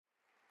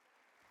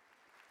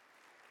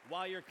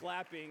While you're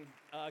clapping,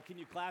 can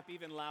you clap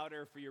even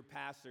louder for your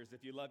pastors?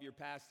 If you love your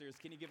pastors,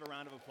 can you give a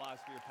round of applause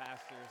for your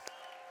pastors?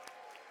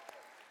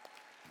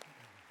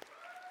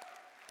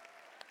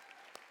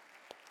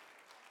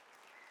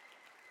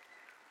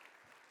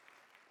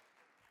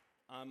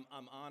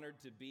 I'm honored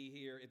to be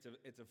here.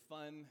 It's a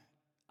fun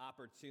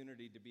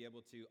opportunity to be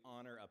able to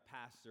honor a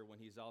pastor when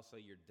he's also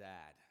your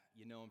dad.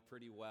 You know him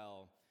pretty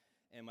well.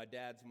 And my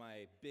dad's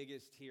my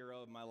biggest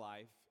hero of my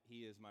life. He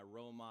is my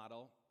role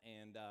model.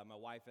 And my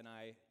wife and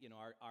I,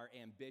 our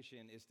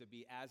ambition is to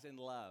be as in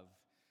love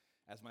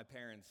as my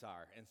parents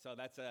are. And so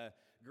that's a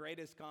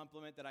greatest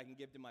compliment that I can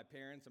give to my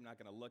parents. I'm not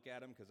going to look at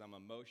them because I'm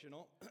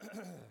emotional.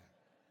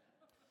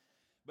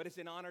 But it's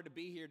an honor to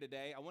be here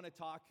today. I want to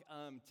talk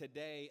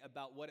today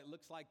about what it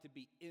looks like to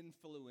be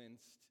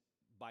influenced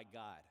by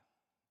God.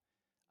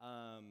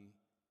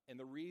 And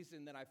the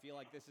reason that I feel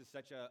like this is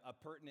such a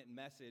pertinent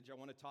message, I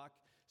want to talk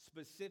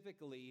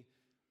specifically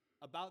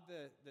about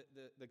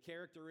the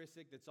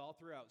characteristic that's all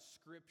throughout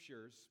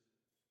Scriptures.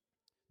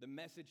 The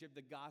message of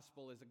the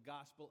gospel is a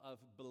gospel of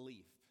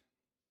belief.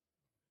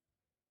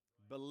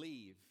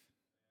 Believe.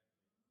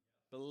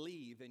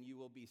 Believe and you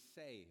will be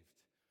saved.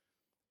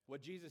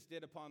 What Jesus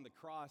did upon the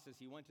cross is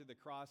he went to the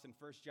cross, and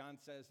 1 John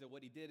says that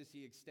what he did is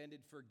he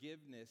extended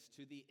forgiveness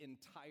to the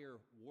entire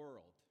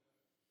world.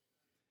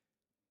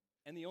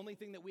 And the only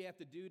thing that we have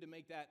to do to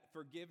make that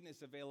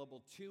forgiveness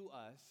available to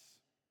us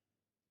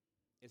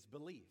is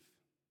believe.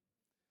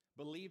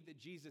 Believe that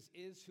Jesus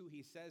is who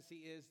he says he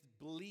is.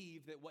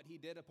 Believe that what he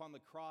did upon the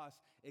cross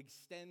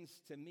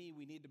extends to me.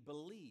 We need to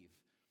believe.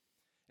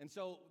 And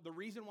so the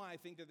reason why I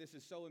think that this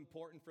is so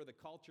important for the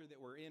culture that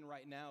we're in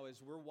right now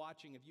is we're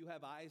watching, if you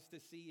have eyes to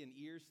see and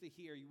ears to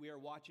hear, we are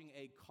watching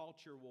a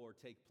culture war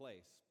take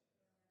place.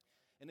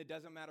 And it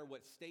doesn't matter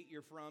what state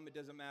you're from, it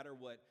doesn't matter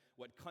what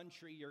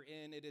country you're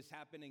in, it is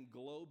happening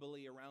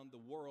globally around the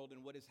world.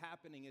 And what is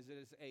happening is it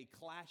is a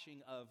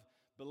clashing of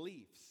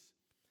beliefs.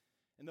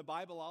 And the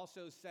Bible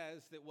also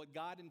says that what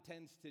God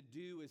intends to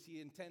do is he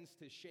intends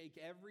to shake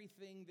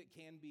everything that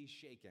can be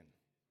shaken,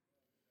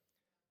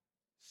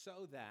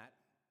 so that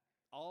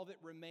all that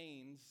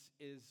remains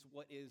is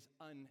what is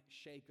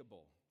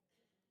unshakable.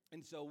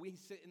 And so we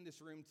sit in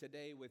this room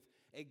today with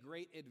a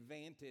great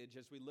advantage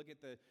as we look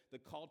at the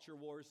culture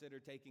wars that are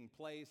taking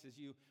place, as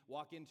you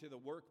walk into the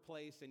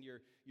workplace and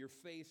you're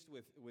faced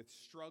with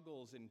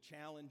struggles and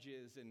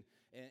challenges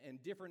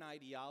and different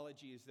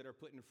ideologies that are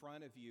put in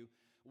front of you.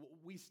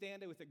 We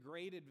stand with a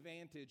great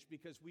advantage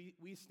because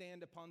we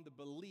stand upon the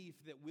belief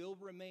that will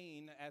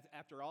remain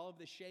after all of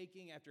the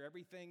shaking, after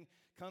everything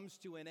comes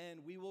to an end.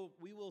 We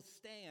will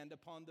stand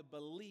upon the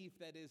belief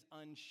that is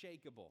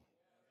unshakable.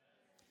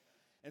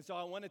 And so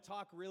I want to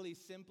talk really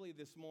simply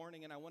this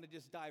morning, and I want to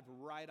just dive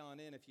right on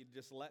in if you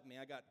just let me.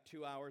 I got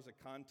 2 hours of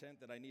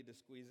content that I need to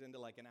squeeze into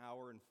like an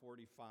hour and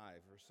 45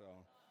 or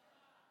so.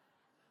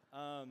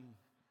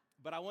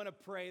 But I want to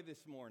pray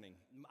this morning.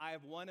 I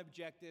have one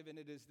objective, and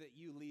it is that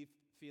you leave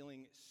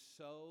feeling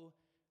so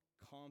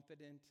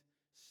confident,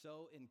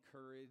 so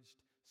encouraged,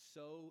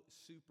 so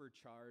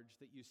supercharged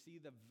that you see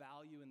the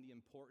value and the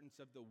importance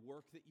of the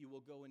work that you will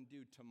go and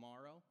do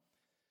tomorrow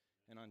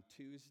and on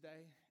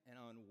Tuesday and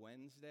on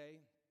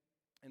Wednesday.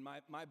 And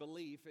my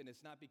belief, and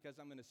it's not because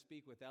I'm going to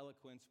speak with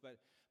eloquence, but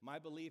my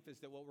belief is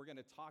that what we're going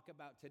to talk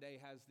about today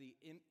has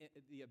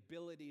the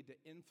ability to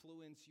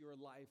influence your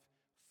life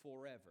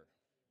forever.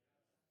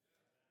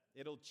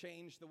 It'll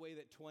change the way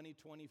that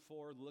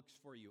 2024 looks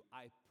for you.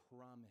 I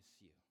promise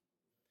you.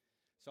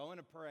 So I want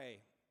to pray.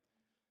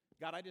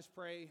 God, I just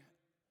pray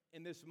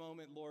in this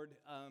moment, Lord,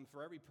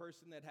 for every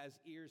person that has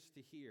ears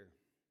to hear.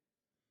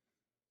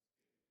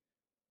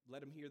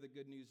 Let them hear the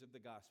good news of the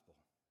gospel.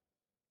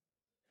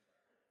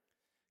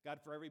 God,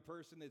 for every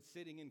person that's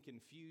sitting in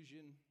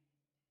confusion,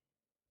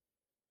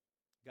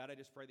 God, I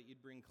just pray that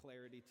you'd bring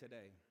clarity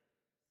today.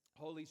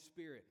 Holy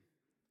Spirit,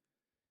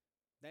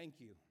 thank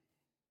you.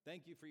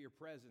 Thank you for your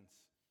presence.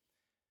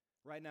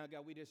 Right now,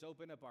 God, we just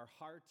open up our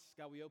hearts.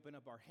 God, we open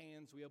up our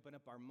hands. We open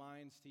up our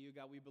minds to you.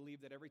 God, we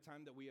believe that every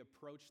time that we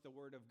approach the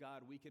Word of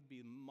God, we could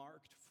be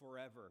marked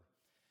forever.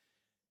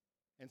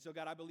 And so,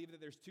 God, I believe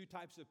that there's two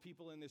types of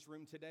people in this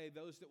room today,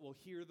 those that will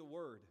hear the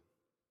Word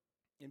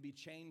and be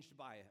changed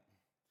by it.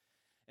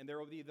 And there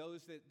will be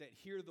those that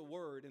hear the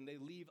Word and they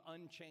leave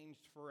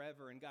unchanged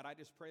forever. And God, I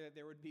just pray that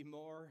there would be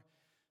more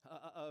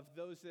of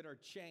those that are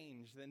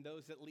changed than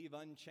those that leave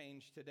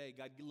unchanged today.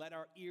 God, let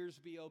our ears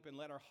be open,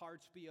 let our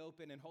hearts be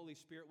open, and Holy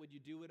Spirit, would you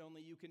do what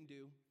only you can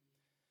do?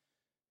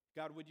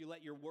 God, would you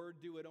let your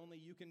word do what only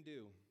you can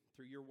do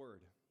through your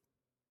word?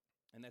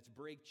 And that's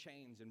break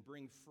chains and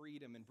bring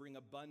freedom and bring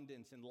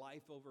abundance and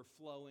life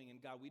overflowing.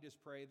 And God, we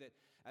just pray that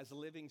as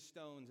living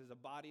stones, as a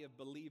body of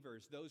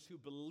believers, those who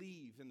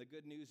believe in the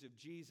good news of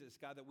Jesus,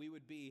 God, that we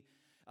would be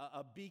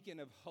a beacon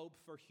of hope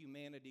for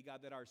humanity, God,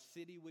 that our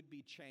city would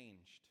be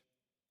changed.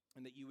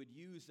 And that you would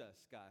use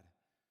us, God,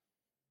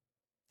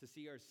 to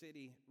see our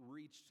city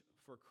reached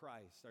for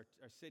Christ,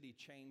 our city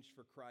changed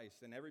for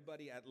Christ. And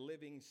everybody at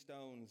Living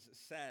Stones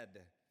said,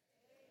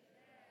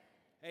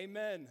 Amen.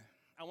 Amen.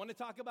 I want to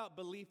talk about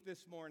belief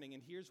this morning,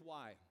 and here's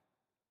why.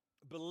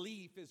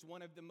 Belief is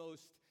one of the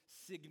most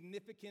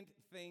significant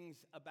things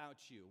about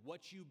you.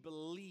 What you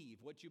believe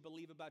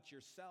about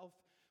yourself,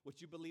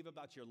 what you believe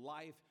about your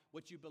life,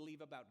 what you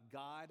believe about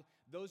God,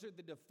 those are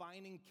the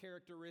defining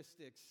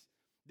characteristics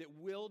that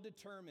will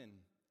determine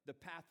the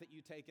path that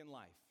you take in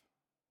life.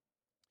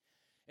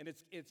 And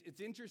it's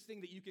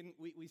interesting that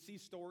we see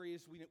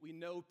stories, we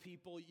know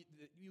people,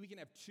 we can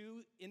have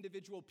two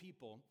individual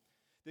people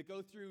that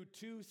go through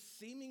two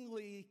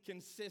seemingly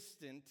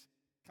consistent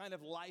kind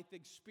of life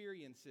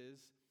experiences,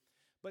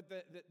 but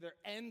their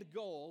end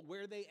goal,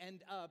 where they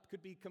end up,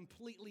 could be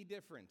completely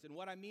different. And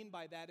what I mean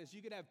by that is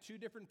you could have two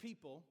different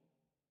people,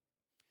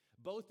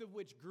 both of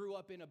which grew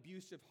up in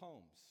abusive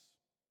homes,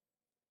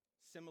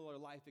 similar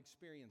life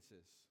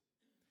experiences.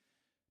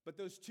 But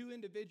those two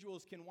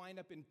individuals can wind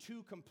up in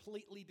two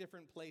completely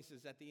different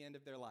places at the end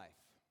of their life.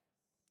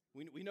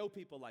 We know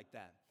people like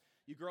that.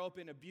 You grow up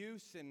in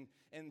abuse,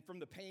 and from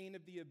the pain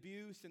of the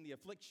abuse and the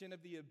affliction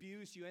of the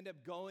abuse, you end up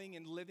going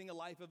and living a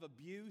life of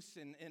abuse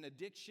and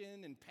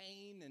addiction and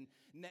pain and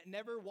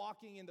never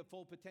walking in the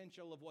full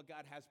potential of what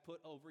God has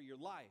put over your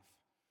life.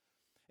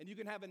 And you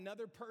can have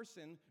another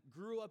person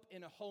grew up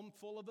in a home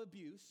full of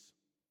abuse,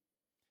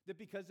 that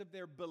because of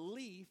their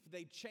belief,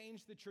 they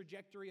change the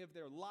trajectory of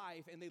their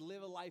life and they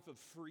live a life of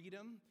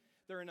freedom.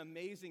 They're an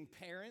amazing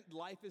parent.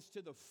 Life is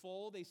to the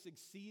full. They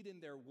succeed in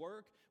their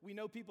work. We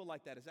know people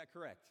like that. Is that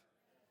correct?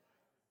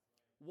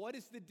 What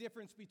is the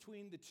difference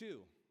between the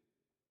two?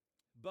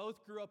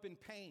 Both grew up in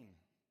pain.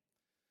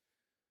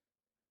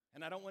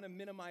 And I don't want to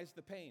minimize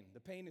the pain.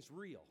 The pain is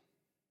real.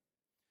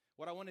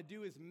 What I want to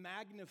do is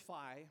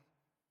magnify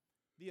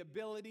the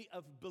ability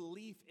of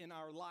belief in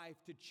our life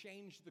to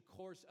change the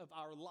course of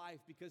our life,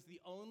 because the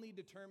only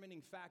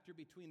determining factor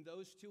between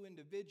those two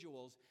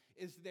individuals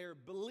is their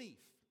belief.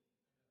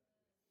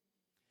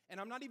 And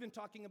I'm not even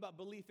talking about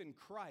belief in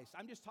Christ.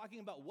 I'm just talking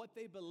about what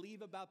they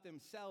believe about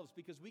themselves,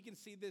 because we can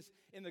see this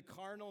in the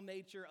carnal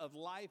nature of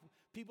life.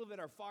 People that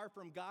are far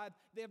from God,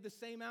 they have the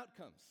same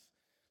outcomes.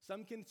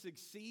 Some can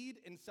succeed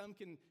and some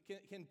can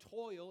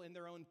toil in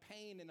their own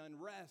pain and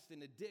unrest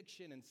and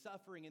addiction and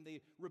suffering, and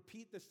they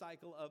repeat the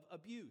cycle of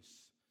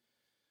abuse.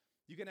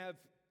 You can have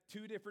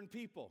two different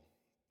people,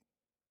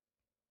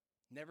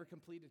 never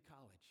completed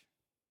college.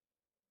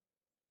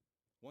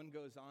 One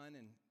goes on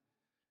and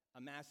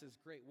amasses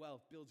great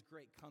wealth, builds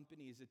great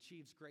companies,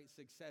 achieves great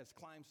success,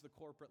 climbs the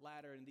corporate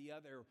ladder, and the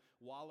other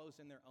wallows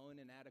in their own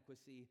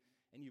inadequacy.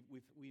 And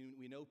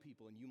we know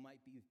people, and you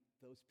might be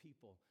those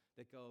people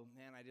that go,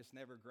 man, I just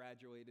never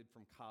graduated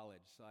from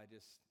college, so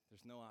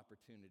there's no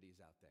opportunities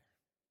out there.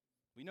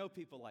 We know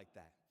people like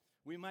that.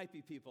 We might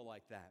be people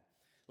like that.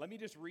 Let me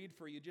just read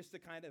for you, just to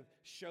kind of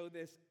show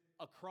this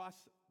across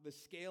the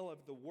scale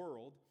of the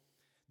world.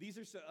 These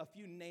are a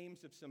few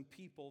names of some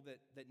people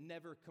that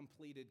never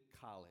completed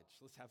college.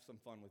 Let's have some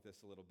fun with this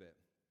a little bit.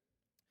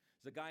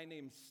 There's a guy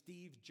named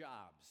Steve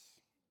Jobs,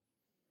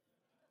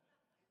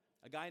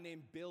 a guy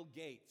named Bill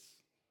Gates,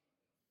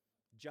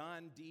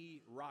 John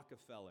D.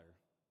 Rockefeller,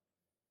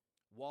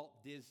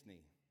 Walt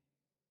Disney,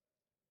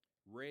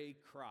 Ray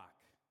Kroc,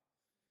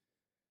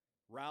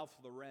 Ralph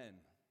Lauren,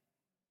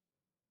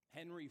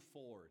 Henry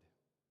Ford.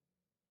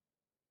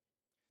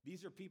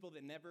 These are people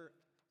that never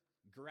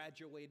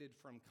graduated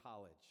from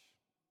college.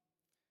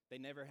 They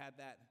never had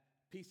that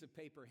piece of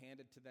paper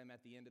handed to them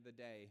at the end of the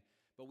day.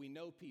 But we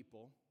know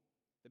people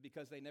that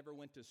because they never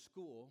went to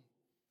school,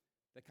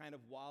 that kind of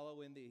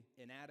wallow in the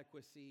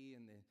inadequacy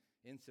and the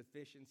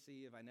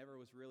insufficiency of, I never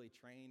was really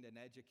trained and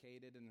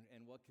educated,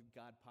 and what could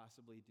God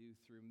possibly do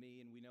through me?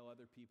 And we know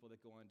other people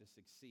that go on to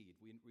succeed.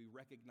 We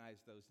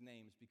recognize those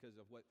names because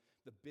of what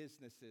the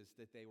businesses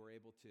that they were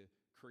able to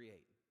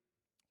create.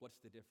 What's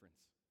the difference?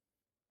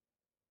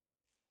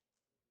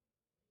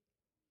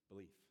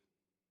 Belief.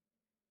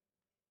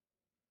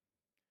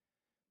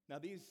 Now,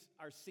 these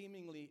are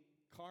seemingly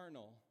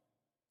carnal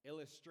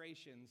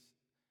illustrations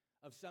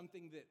of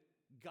something that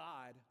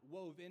God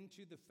wove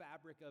into the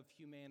fabric of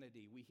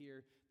humanity. We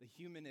hear the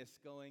humanists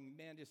going,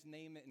 man, just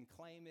name it and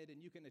claim it,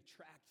 and you can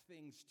attract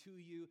things to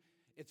you.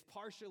 It's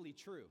partially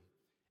true,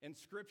 and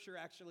Scripture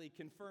actually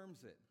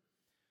confirms it.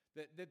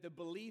 That the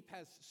belief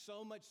has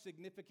so much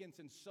significance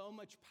and so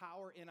much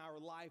power in our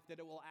life that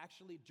it will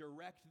actually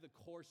direct the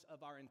course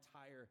of our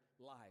entire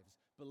lives.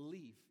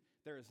 Belief,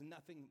 there is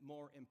nothing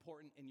more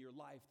important in your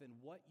life than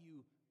what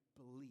you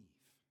believe.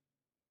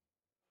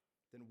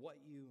 Than what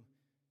you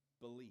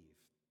believe.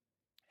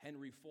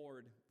 Henry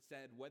Ford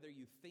said, whether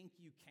you think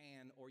you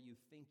can or you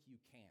think you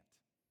can't,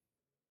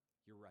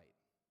 you're right.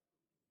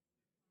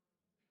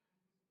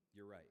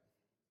 You're right.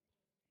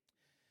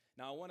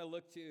 Now I want to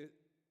look to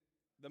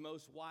the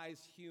most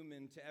wise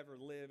human to ever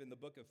live in the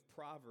book of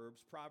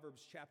Proverbs,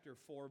 Proverbs chapter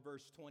 4,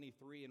 verse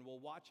 23, and we'll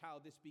watch how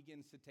this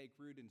begins to take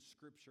root in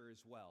Scripture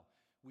as well.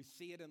 We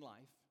see it in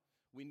life.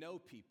 We know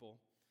people.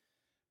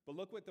 But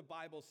look what the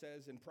Bible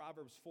says in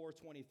Proverbs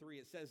 4:23.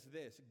 It says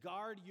this,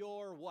 guard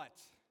your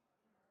what?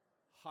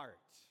 Heart.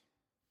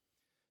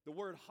 The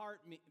word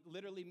heart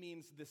literally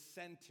means the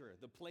center,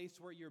 the place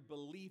where your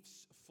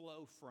beliefs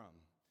flow from.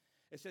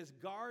 It says,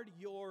 guard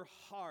your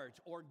heart,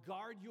 or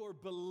guard your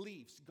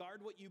beliefs.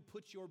 Guard what you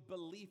put your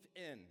belief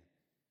in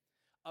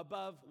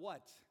above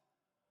what?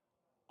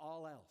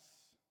 All else.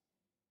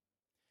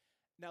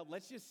 Now,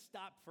 let's just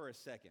stop for a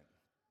second.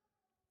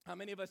 How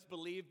many of us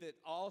believe that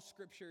all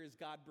Scripture is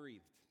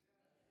God-breathed?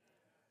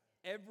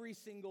 Every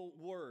single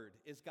word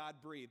is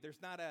God-breathed.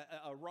 There's not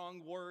a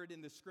wrong word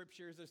in the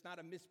Scriptures. There's not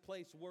a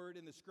misplaced word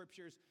in the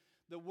Scriptures.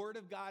 The Word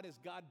of God is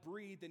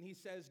God-breathed, and he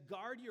says,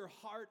 guard your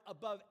heart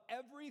above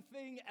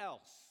everything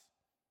else.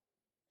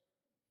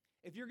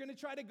 If you're going to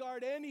try to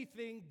guard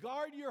anything,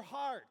 guard your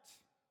heart.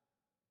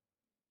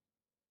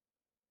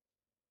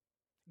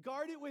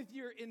 Guard it with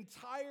your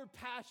entire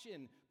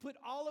passion. Put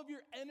all of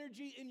your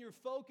energy and your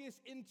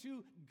focus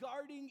into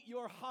guarding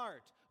your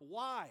heart.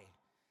 Why?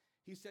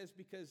 He says,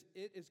 because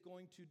it is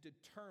going to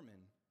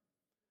determine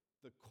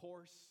the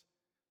course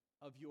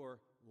of your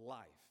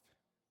life.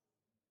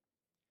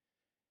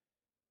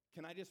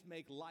 Can I just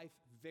make life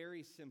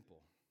very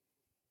simple?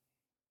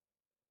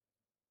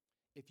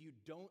 If you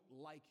don't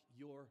like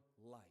your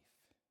life,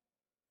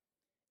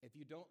 if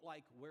you don't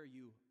like where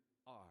you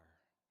are,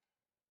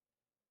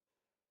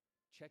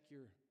 check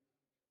your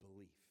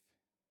belief.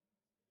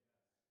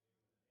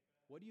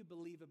 What do you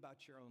believe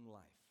about your own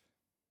life?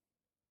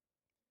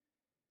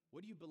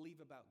 What do you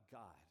believe about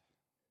God?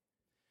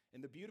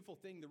 And the beautiful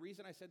thing, the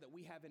reason I said that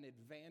we have an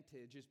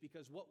advantage is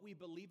because what we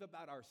believe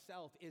about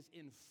ourselves is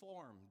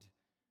informed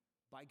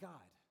by God.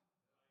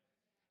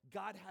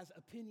 God has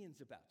opinions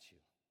about you,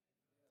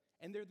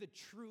 and they're the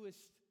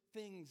truest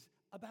things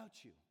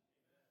about you.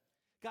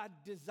 God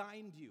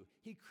designed you.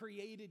 He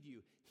created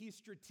you. He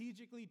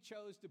strategically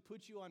chose to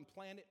put you on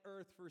planet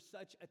Earth for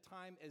such a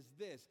time as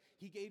this.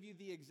 He gave you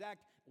the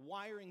exact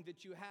wiring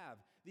that you have,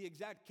 the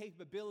exact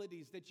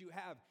capabilities that you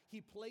have.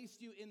 He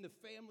placed you in the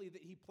family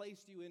that he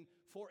placed you in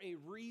for a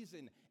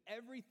reason.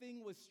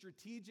 Everything was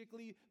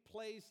strategically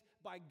placed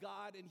by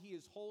God, and he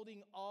is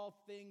holding all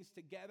things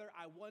together.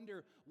 I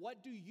wonder,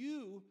 what do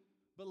you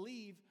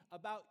believe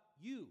about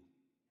you?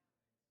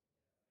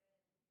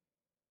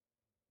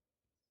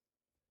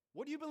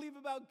 What do you believe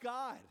about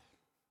God?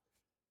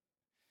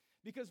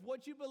 Because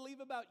what you believe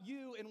about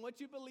you and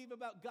what you believe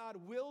about God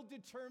will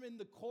determine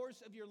the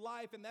course of your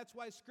life. And that's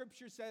why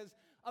Scripture says,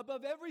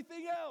 above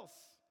everything else,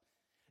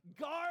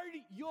 guard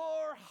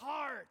your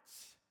heart.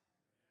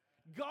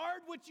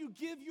 Guard what you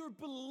give your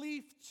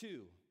belief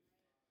to.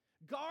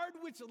 Guard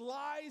which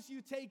lies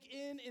you take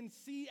in and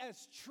see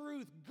as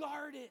truth.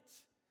 Guard it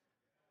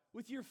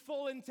with your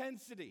full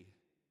intensity.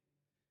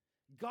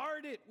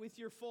 Guard it with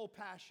your full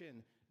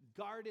passion.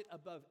 Guard it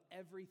above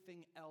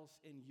everything else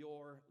in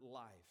your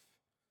life.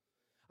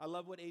 I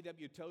love what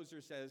A.W.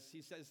 Tozer says.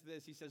 He says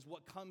this. He says,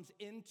 what comes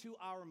into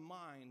our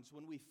minds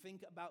when we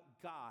think about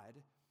God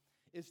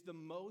is the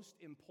most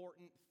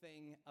important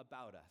thing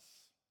about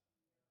us.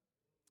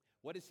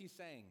 What is he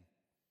saying?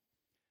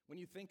 When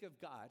you think of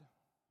God,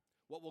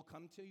 what will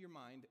come to your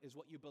mind is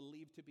what you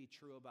believe to be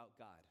true about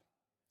God.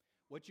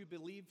 What you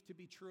believe to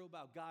be true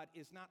about God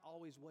is not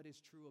always what is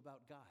true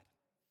about God.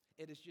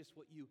 It is just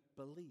what you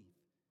believe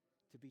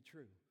to be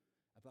true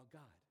about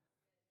God.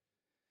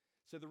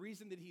 So the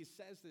reason that he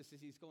says this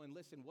is he's going,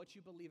 listen, what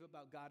you believe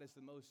about God is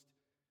the most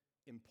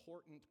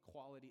important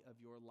quality of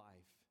your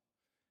life.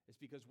 It's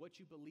because what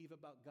you believe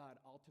about God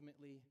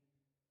ultimately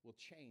will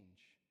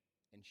change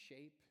and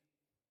shape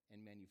and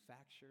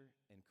manufacture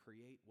and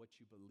create what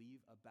you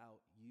believe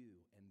about you,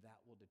 and that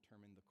will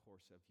determine the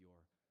course of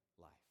your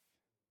life.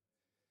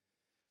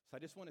 So I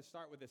just want to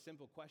start with a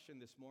simple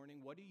question this morning.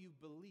 What do you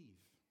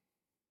believe?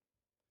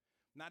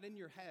 Not in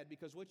your head,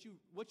 because what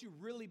you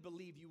really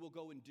believe you will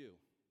go and do.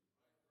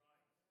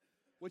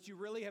 What you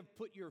really have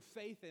put your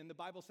faith in, the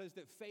Bible says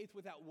that faith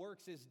without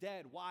works is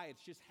dead. Why?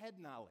 It's just head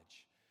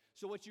knowledge.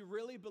 So what you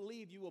really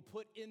believe you will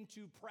put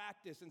into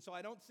practice. And so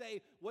I don't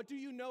say, what do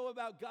you know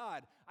about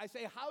God? I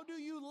say, how do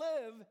you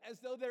live as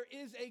though there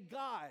is a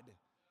God?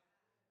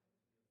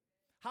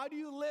 How do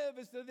you live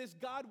as though this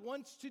God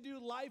wants to do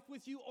life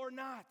with you or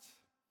not?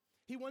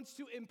 He wants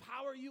to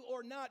empower you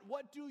or not.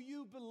 What do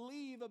you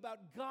believe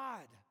about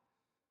God?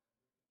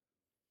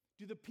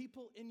 Do the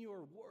people in your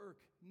work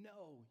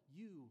know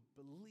you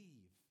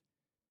believe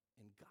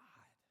in God?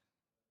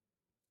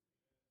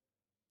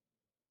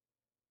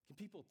 Can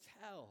people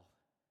tell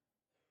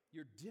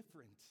you're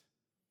different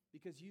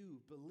because you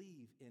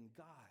believe in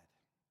God?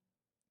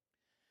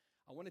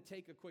 I want to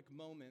take a quick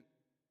moment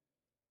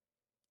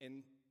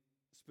and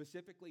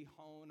specifically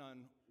hone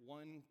on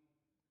one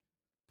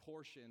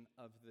portion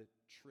of the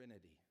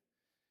Trinity.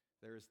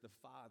 There is the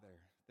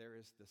Father, there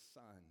is the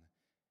Son,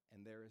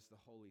 and there is the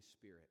Holy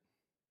Spirit.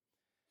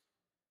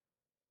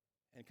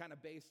 And kind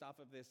of based off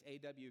of this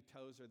A.W.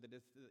 Tozer, that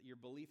your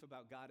belief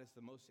about God is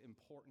the most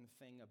important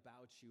thing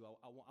about you,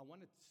 I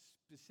want to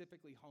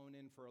specifically hone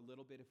in for a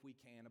little bit, if we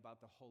can,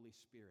 about the Holy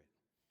Spirit.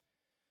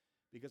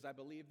 Because I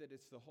believe that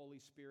it's the Holy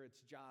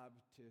Spirit's job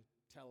to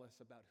tell us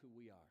about who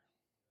we are.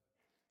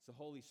 It's the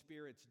Holy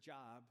Spirit's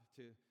job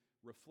to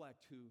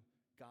reflect who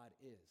God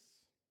is.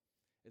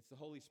 It's the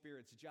Holy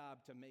Spirit's job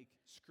to make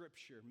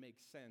Scripture make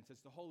sense.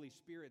 It's the Holy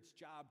Spirit's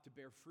job to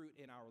bear fruit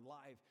in our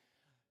life.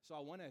 So I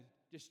want to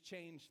just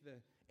change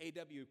the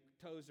A.W.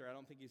 Tozer, I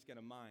don't think he's going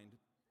to mind,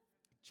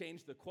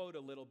 change the quote a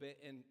little bit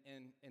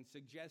and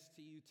suggest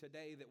to you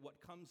today that what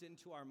comes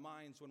into our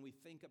minds when we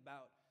think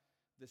about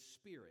the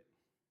Spirit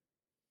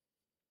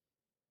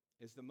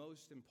is the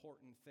most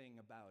important thing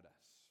about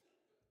us.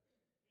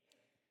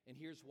 And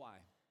here's why.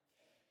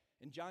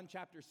 In John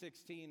chapter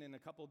 16, in a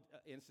couple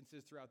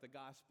instances throughout the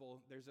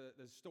gospel, there's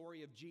a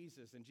story of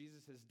Jesus, and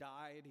Jesus has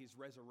died, he's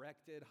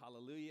resurrected,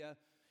 hallelujah,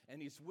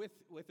 and he's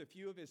with a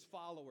few of his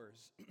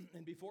followers.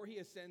 And before he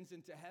ascends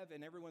into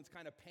heaven, everyone's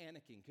kind of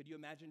panicking. Could you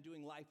imagine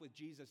doing life with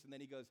Jesus? And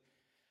then he goes,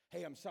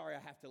 hey, I'm sorry, I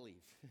have to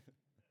leave.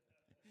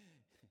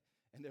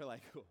 And they're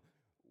like,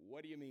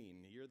 what do you mean?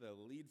 You're the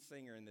lead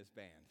singer in this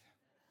band.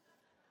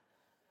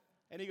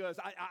 And he goes,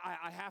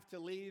 I have to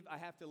leave. I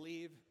have to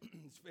leave.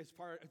 It's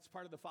part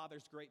of the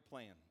Father's great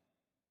plan.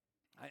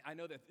 I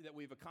know that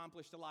we've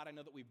accomplished a lot. I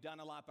know that we've done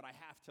a lot, but I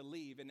have to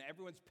leave. And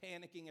everyone's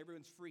panicking.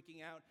 Everyone's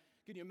freaking out.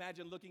 Can you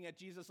imagine looking at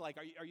Jesus like,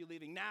 are you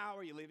leaving now?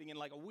 Are you leaving in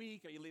like a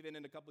week? Are you leaving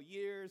in a couple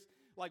years?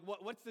 Like,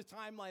 what's the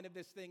timeline of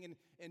this thing?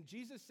 And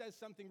Jesus says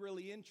something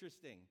really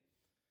interesting.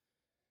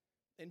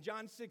 In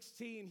John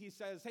 16, he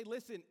says, hey,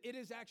 listen, it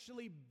is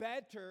actually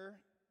better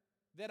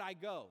that I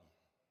go.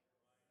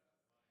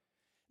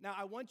 Now,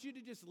 I want you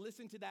to just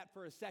listen to that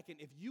for a second.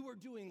 If you are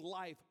doing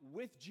life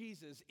with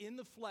Jesus in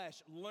the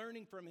flesh,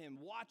 learning from him,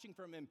 watching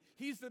from him,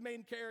 he's the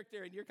main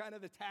character and you're kind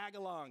of the tag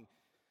along.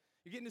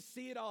 You're getting to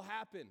see it all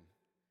happen.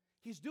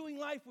 He's doing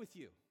life with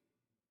you.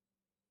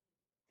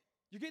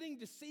 You're getting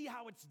to see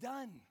how it's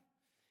done.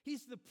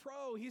 He's the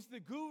pro, he's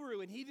the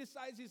guru, and he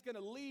decides he's going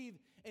to leave,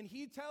 and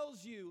he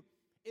tells you,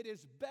 it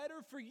is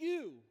better for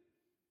you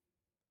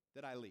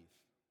that I leave.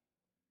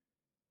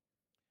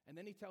 And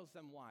then he tells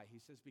them why. He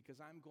says, because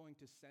I'm going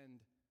to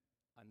send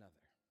another.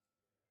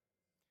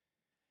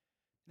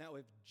 Now,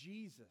 if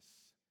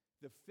Jesus,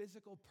 the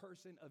physical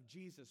person of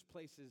Jesus,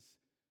 places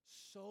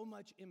so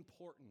much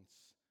importance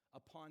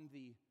upon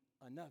the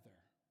another,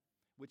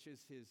 which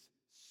is his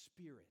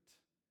Spirit,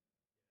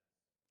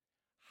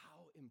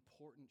 how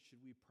important should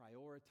we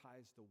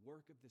prioritize the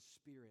work of the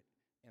Spirit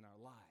in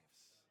our lives?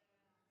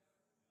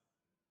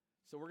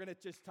 So we're going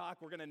to just talk.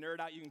 We're going to nerd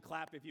out. You can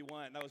clap if you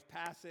want. That was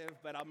passive,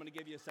 but I'm going to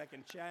give you a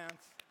second chance.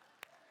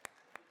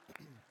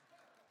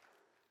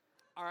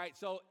 All right,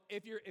 so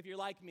if you're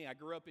like me, I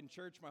grew up in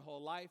church my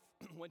whole life,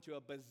 went to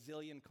a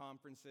bazillion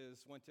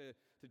conferences, went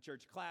to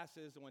church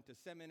classes, I went to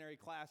seminary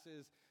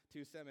classes,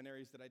 2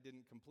 seminaries that I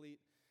didn't complete.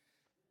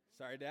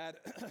 Sorry, Dad.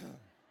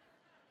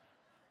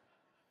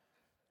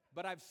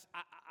 But I've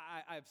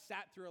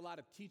sat through a lot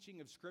of teaching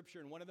of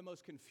Scripture, and one of the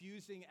most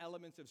confusing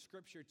elements of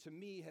Scripture to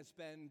me has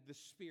been the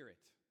Spirit.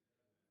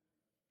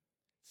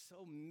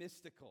 So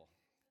mystical,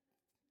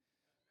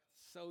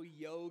 so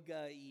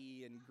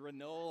yoga-y and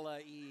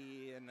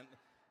granola-y, and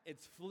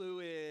it's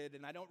fluid,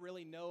 and I don't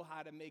really know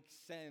how to make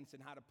sense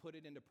and how to put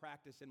it into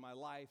practice in my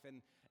life.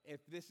 And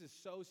if this is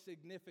so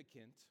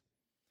significant,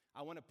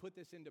 I want to put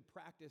this into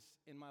practice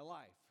in my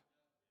life.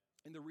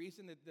 And the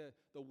reason that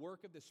the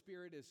work of the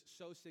Spirit is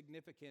so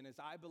significant is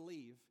I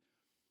believe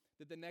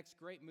that the next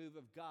great move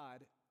of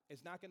God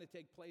is not going to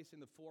take place in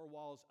the 4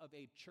 walls of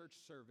a church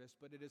service,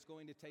 but it is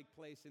going to take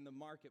place in the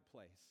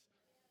marketplace.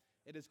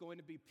 It is going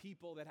to be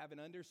people that have an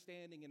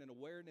understanding and an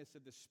awareness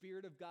of the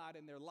Spirit of God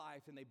in their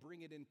life, and they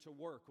bring it into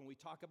work. When we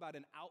talk about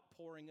an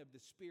outpouring of the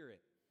Spirit,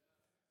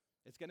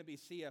 it's going to be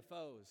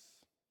CFOs.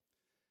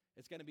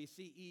 It's going to be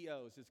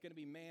CEOs. It's going to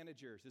be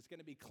managers. It's going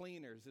to be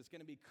cleaners. It's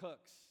going to be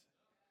cooks.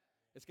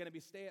 It's going to be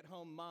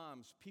stay-at-home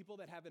moms, people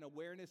that have an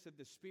awareness of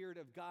the Spirit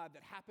of God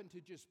that happen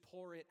to just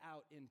pour it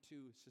out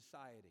into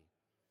society.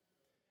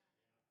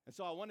 And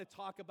so I want to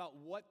talk about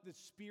what the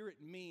Spirit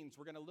means.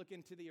 We're going to look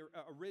into the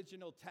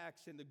original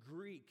text in the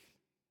Greek.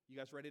 You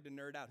guys ready to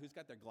nerd out? Who's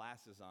got their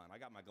glasses on? I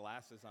got my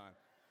glasses on.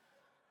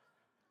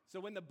 So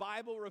when the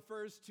Bible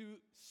refers to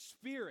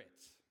Spirit,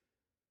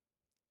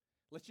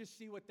 let's just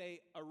see what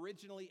they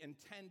originally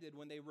intended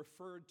when they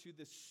referred to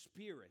the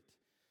Spirit.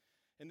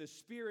 And the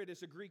Spirit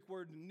is a Greek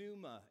word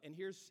pneuma, and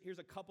here's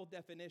a couple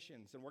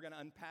definitions, and we're going to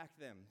unpack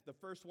them. The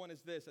first one is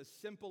this: a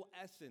simple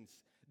essence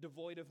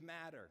devoid of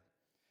matter.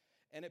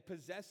 And it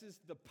possesses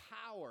the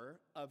power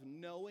of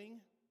knowing,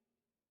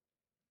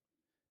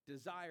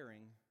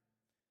 desiring,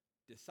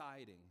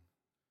 deciding,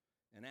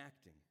 and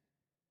acting.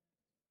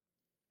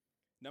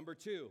 Number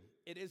 2,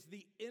 it is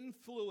the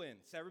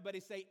influence. Everybody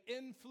say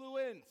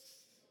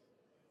influence.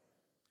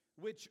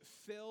 Which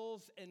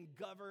fills and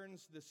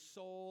governs the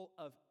soul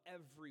of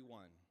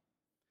everyone.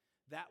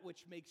 That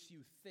which makes you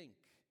think,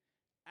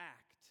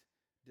 act,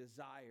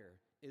 desire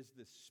is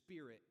the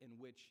spirit in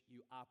which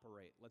you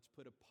operate. Let's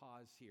put a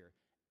pause here.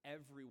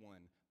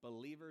 Everyone,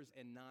 believers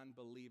and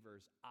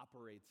non-believers,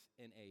 operates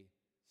in a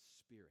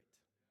spirit.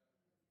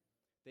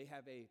 They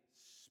have a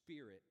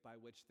spirit by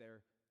which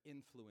they're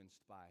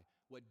influenced by.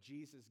 What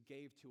Jesus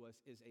gave to us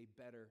is a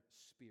better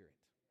spirit.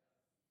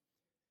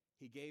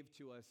 He gave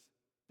to us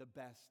the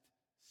best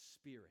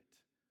spirit.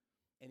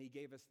 And he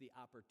gave us the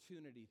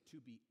opportunity to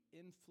be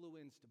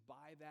influenced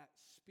by that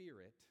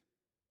Spirit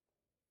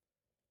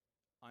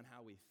on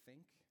how we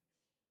think,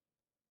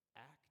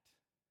 act,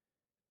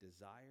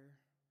 desire.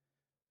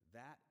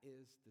 That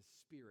is the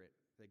Spirit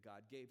that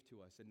God gave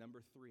to us. And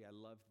number 3, I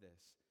love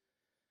this.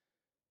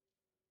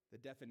 The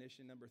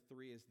definition, number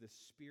 3, is the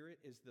Spirit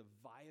is the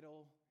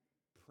vital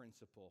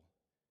principle.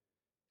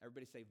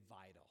 Everybody say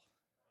vital.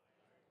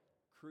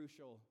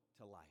 Crucial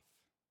to life.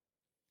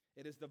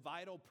 It is the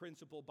vital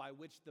principle by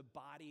which the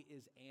body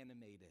is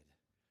animated.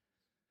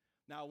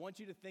 Now, I want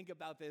you to think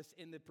about this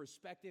in the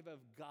perspective of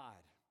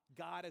God.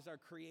 God is our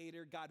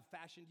creator. God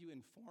fashioned you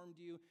and formed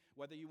you.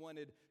 Whether you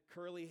wanted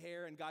curly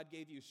hair and God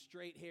gave you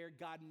straight hair,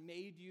 God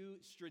made you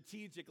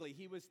strategically.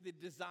 He was the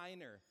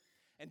designer.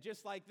 And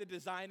just like the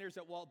designers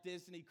at Walt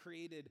Disney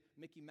created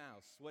Mickey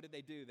Mouse, what did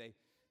they do? They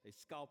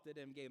sculpted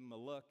him, gave him a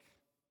look,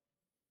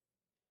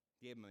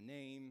 gave him a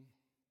name.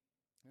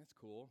 That's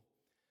cool.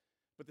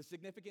 But the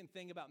significant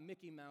thing about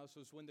Mickey Mouse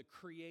was when the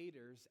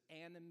creators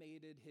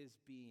animated his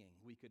being,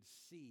 we could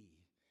see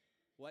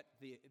what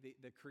the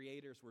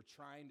creators were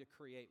trying to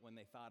create when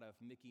they thought of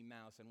Mickey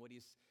Mouse. And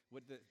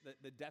what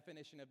the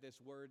definition of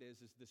this word is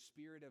the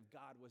Spirit of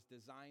God was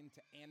designed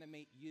to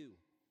animate you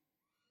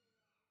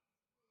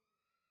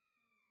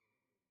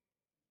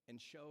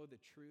and show the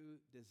true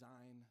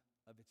design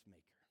of its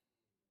maker.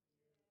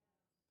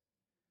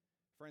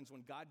 Friends,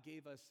 when God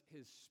gave us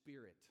his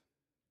Spirit,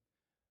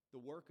 the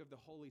work of the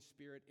Holy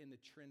Spirit in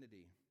the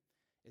Trinity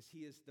is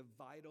he is the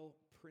vital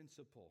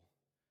principle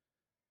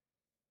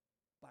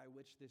by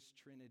which this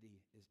Trinity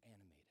is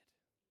animated.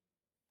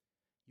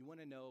 You want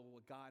to know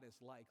what God is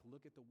like?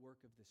 Look at the work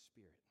of the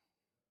Spirit.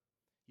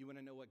 You want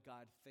to know what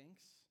God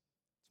thinks?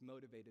 It's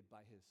motivated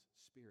by his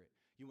Spirit.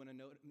 You want to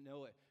know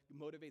what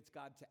motivates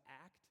God to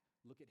act?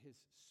 Look at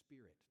his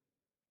Spirit.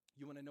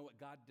 You want to know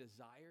what God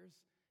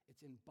desires?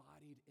 It's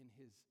embodied in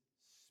his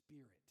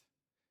Spirit.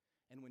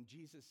 And when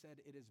Jesus said,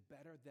 "It is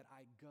better that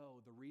I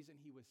go," the reason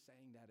he was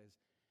saying that is,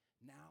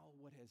 now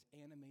what has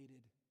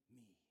animated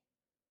me,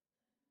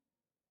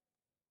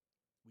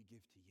 we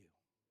give to you.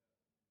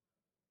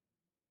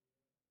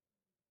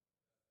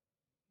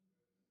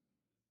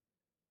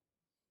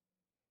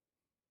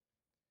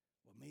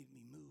 What made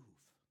me move,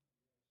 I'm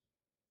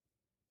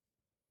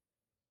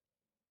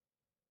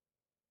going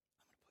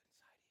to put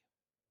inside of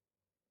you.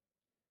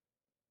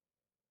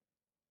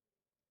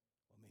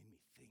 What made me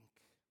think,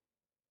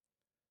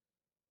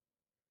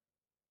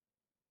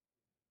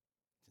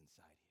 it's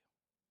inside of you.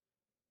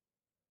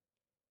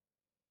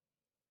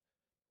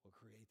 What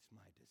creates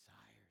my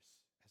desires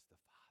as the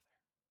Father,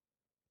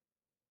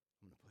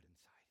 I'm going to put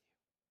inside of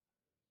you.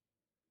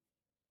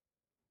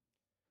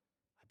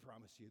 I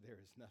promise you there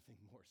is nothing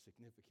more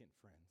significant,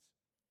 friends,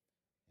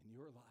 in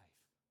your life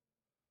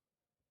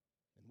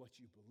than what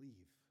you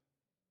believe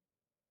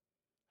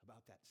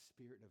about that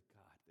Spirit of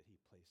God that he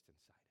placed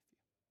inside of you.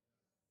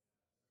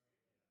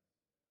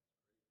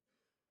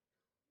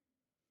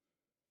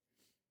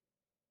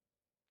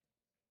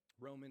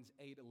 Romans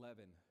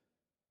 8:11.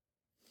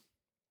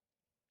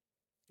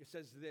 It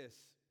says this,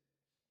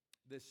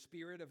 the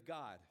Spirit of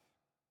God,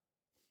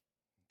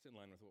 it's in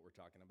line with what we're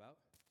talking about,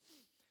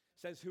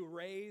 says, who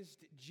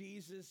raised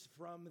Jesus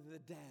from the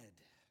dead,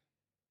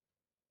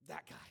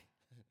 that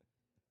guy,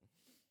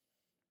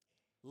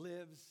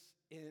 lives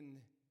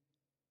in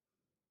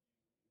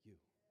you.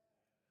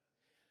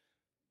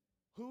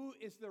 Who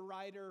is the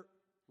writer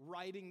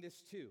writing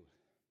this to?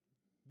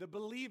 The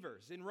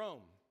believers in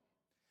Rome.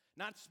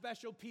 Not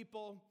special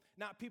people,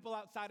 not people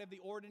outside of the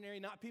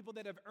ordinary, not people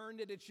that have earned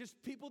it. It's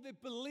just people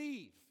that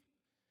believe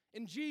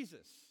in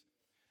Jesus.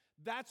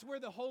 That's where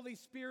the Holy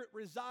Spirit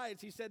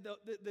resides. He said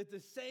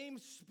the same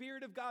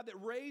Spirit of God that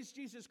raised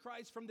Jesus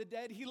Christ from the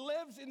dead, he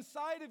lives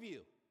inside of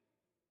you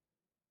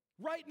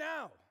right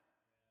now.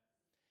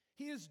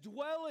 He is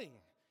dwelling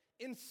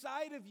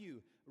inside of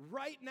you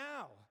right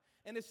now.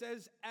 And it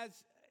says,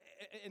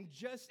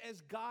 just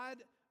as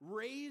God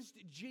raised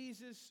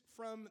Jesus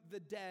from the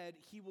dead,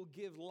 he will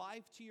give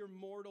life to your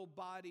mortal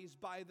bodies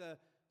by the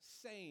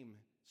same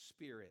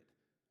Spirit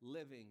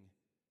living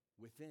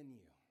within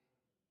you.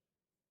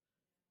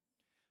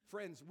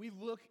 Friends, we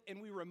look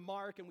and we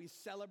remark and we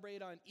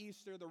celebrate on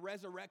Easter the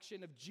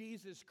resurrection of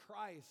Jesus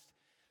Christ,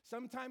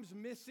 sometimes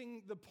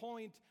missing the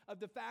point of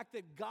the fact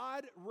that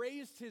God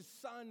raised his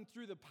Son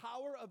through the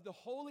power of the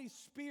Holy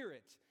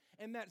Spirit,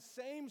 and that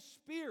same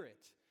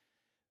Spirit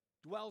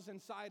dwells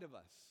inside of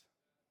us.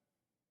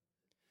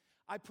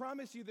 I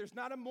promise you, there's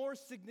not a more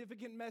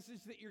significant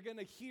message that you're going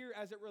to hear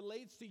as it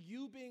relates to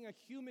you being a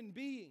human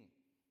being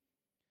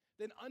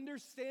than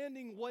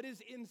understanding what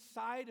is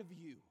inside of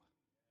you.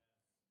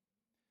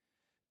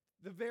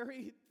 The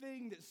very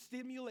thing that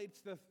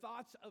stimulates the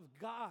thoughts of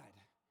God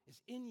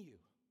is in you.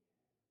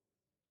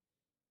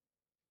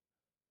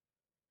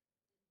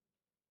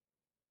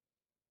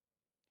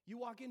 You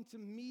walk into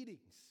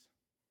meetings.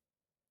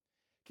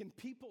 Can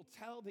people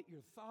tell that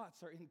your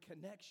thoughts are in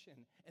connection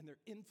and they're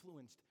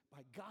influenced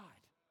by God?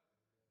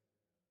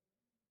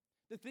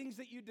 The things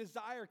that you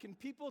desire, can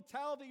people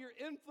tell that you're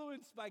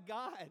influenced by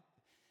God?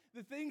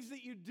 The things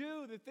that you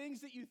do, the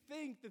things that you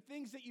think, the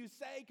things that you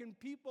say, can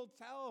people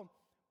tell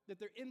that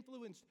they're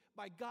influenced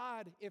by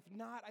God? If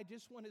not, I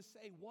just want to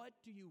say, what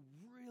do you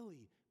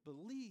really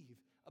believe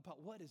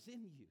about what is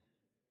in you?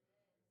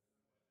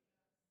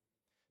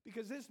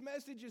 Because this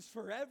message is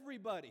for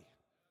everybody.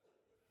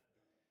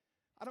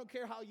 I don't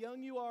care how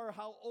young you are or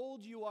how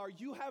old you are,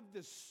 you have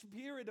the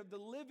Spirit of the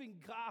living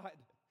God,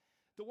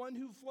 the one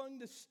who flung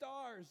the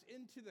stars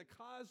into the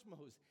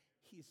cosmos.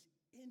 He's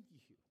in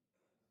you.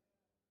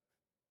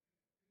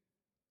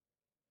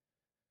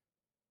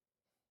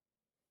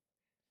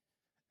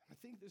 I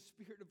think the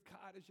Spirit of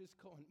God is just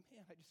going,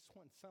 man, I just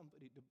want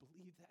somebody to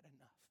believe that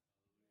enough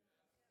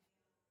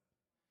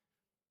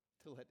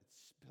to let it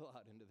spill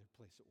out into their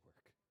place of work.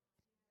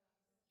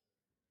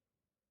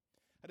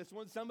 I just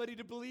want somebody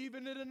to believe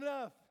in it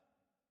enough.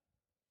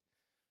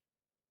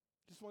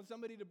 Just want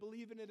somebody to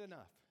believe in it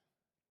enough.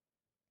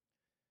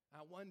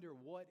 I wonder,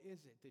 what is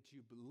it that you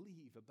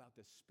believe about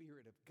the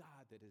Spirit of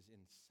God that is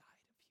inside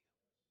of you?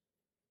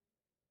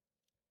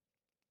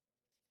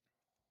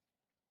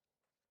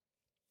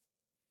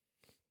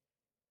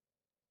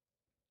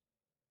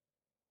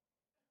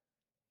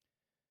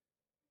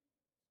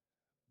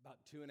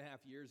 About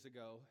 2.5 years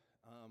ago,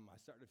 I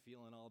started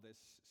feeling all this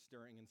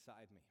stirring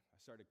inside me. I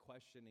started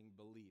questioning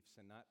beliefs,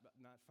 and not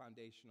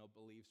foundational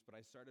beliefs, but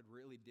I started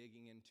really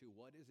digging into,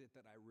 what is it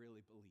that I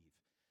really believe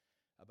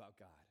about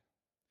God?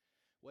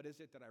 What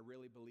is it that I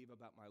really believe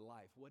about my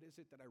life? What is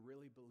it that I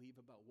really believe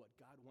about what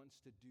God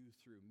wants to do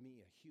through me,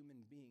 a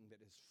human being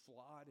that is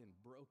flawed and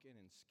broken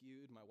and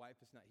skewed? My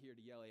wife is not here to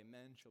yell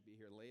amen. She'll be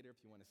here later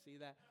if you want to see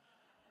that.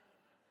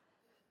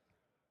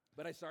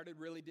 But I started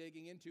really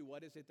digging into,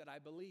 what is it that I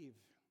believe?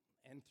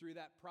 And through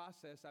that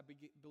process, I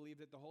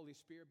believe that the Holy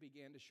Spirit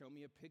began to show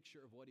me a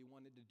picture of what He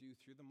wanted to do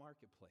through the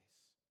marketplace.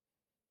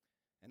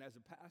 And as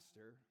a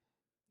pastor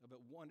of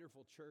a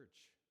wonderful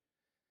church,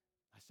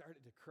 I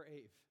started to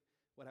crave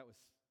what I was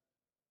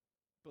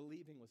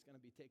believing was going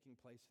to be taking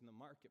place in the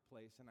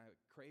marketplace, and I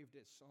craved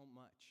it so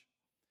much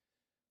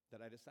that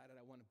I decided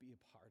I want to be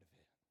a part of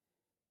it.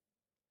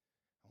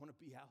 I want to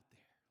be out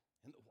there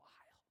in the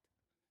wild,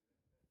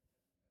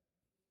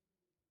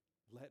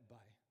 led by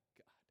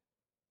God.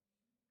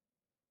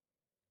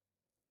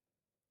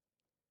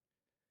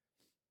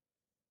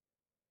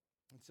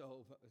 And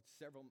so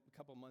a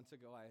couple months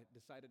ago, I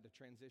decided to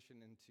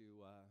transition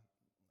into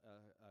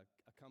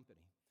a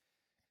company.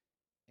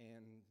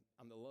 And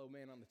I'm the low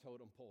man on the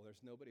totem pole.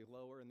 There's nobody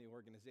lower in the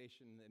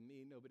organization than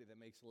me, nobody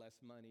that makes less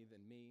money than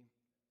me.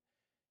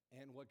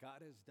 And what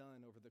God has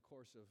done over the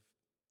course of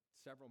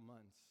several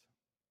months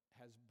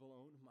has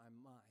blown my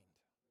mind.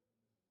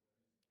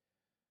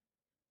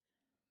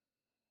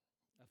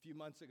 A few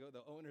months ago,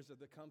 the owners of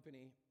the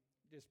company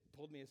just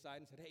pulled me aside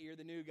and said, hey, you're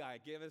the new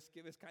guy. Give us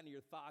kind of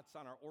your thoughts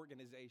on our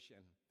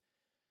organization.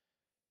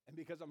 And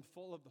because I'm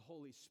full of the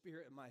Holy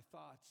Spirit, my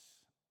thoughts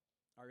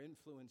are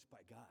influenced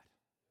by God.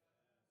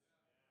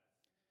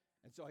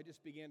 And so I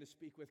just began to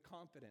speak with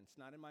confidence,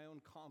 not in my own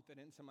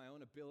confidence and my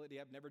own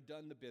ability. I've never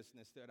done the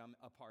business that I'm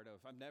a part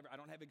of. I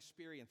don't have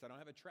experience. I don't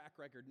have a track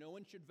record. No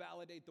one should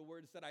validate the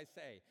words that I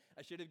say.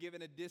 I should have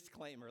given a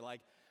disclaimer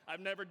like, I've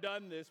never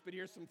done this, but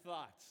here's some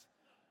thoughts.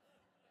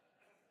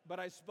 But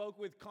I spoke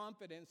with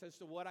confidence as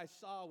to what I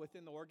saw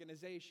within the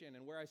organization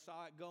and where I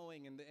saw it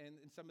going, and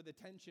some of the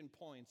tension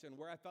points, and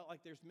where I felt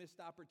like there's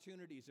missed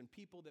opportunities and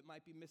people that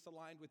might be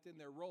misaligned within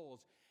their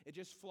roles. It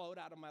just flowed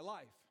out of my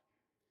life.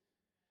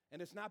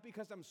 And it's not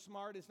because I'm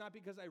smart, it's not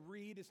because I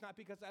read, it's not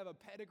because I have a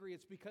pedigree,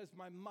 it's because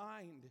my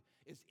mind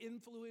is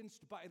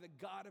influenced by the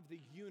God of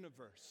the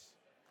universe.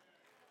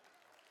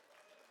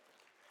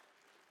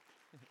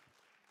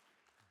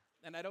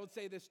 And I don't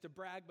say this to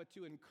brag, but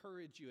to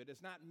encourage you. It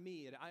is not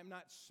me. I'm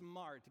not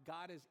smart.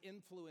 God is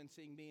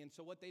influencing me. And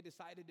so what they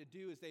decided to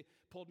do is they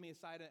pulled me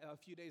aside a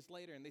few days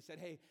later, and they said,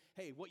 hey,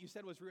 what you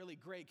said was really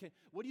great.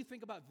 What do you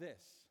think about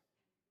this?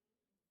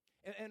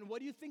 And what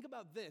do you think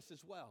about this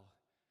as well?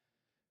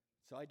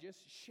 So I just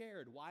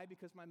shared. Why?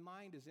 Because my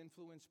mind is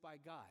influenced by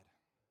God.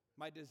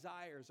 My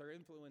desires are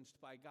influenced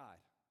by God.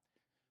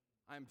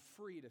 I'm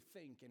free to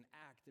think and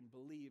act and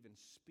believe and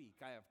speak.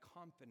 I have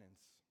confidence.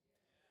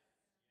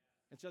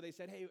 And so they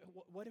said, hey,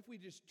 what if we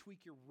just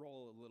tweak your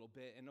role a little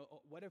bit? And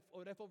what if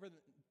over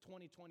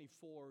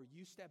 2024,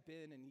 you step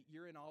in and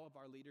you're in all of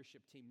our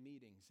leadership team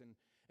meetings?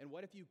 And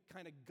what if you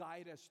kind of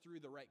guide us through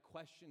the right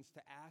questions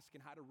to ask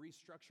and how to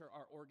restructure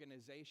our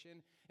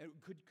organization? And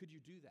could you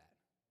do that?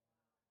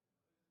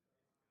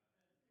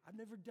 I've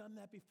never done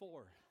that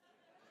before.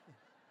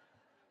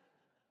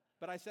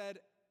 But I said,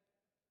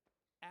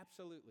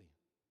 absolutely.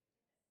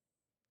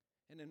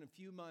 And in a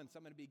few months,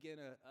 I'm going to begin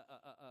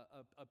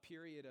a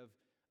period of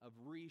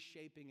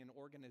reshaping an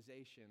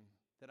organization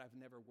that I've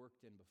never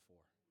worked in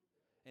before,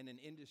 in an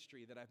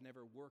industry that I've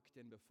never worked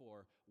in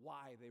before.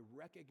 Why? They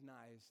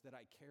recognize that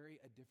I carry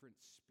a different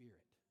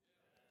spirit.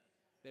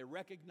 They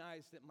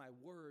recognize that my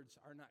words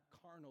are not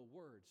carnal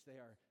words. They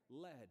are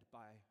led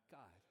by God.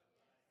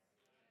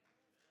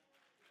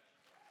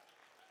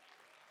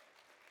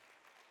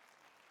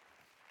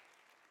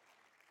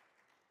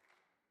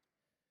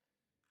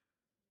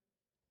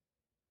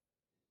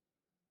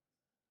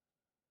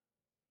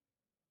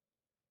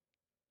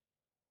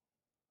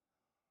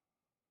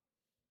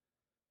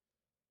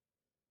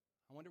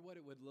 I wonder what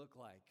it would look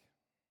like.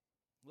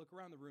 Look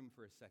around the room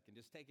for a second.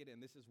 Just take it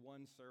in. This is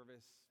one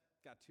service.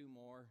 Got two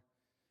more.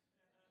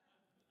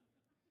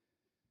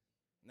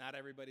 Not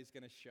everybody's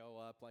going to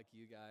show up like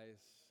you guys.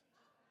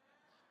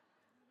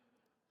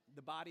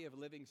 The body of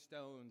living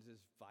stones is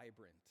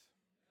vibrant.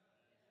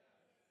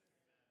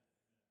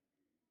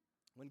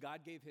 When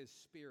God gave his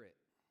Spirit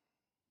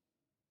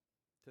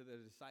to the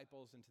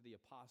disciples and to the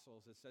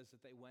apostles, it says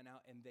that they went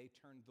out and they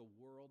turned the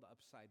world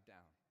upside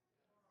down.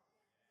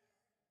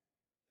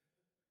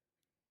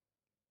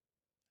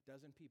 A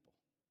dozen people.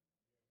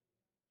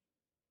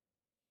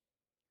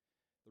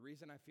 The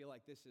reason I feel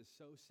like this is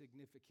so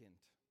significant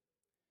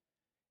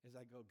is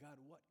I go, God,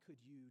 what could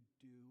you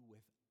do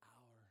with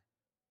our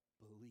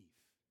belief?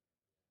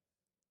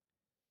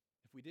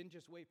 If we didn't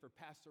just wait for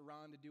Pastor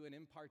Ron to do an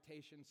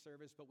impartation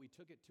service, but we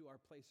took it to our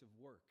place of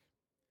work.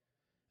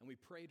 And we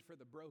prayed for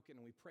the broken,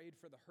 and we prayed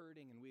for the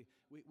hurting, and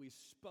we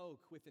spoke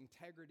with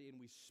integrity, and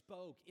we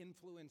spoke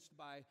influenced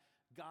by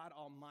God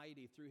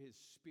Almighty through his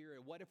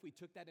Spirit. What if we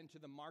took that into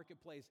the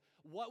marketplace?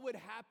 What would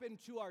happen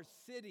to our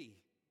city?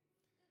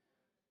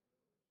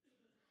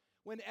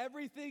 When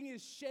everything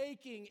is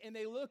shaking and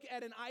they look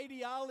at an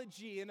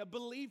ideology and a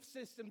belief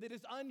system that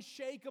is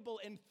unshakable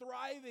and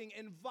thriving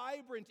and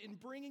vibrant in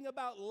bringing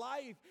about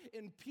life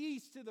and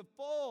peace to the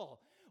full,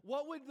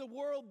 what would the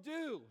world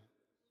do?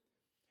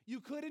 You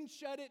couldn't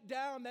shut it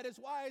down. That is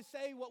why I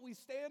say what we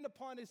stand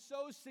upon is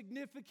so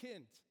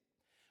significant.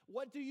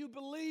 What do you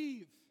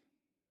believe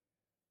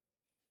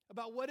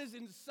about what is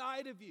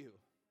inside of you?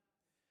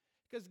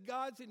 Because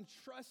God's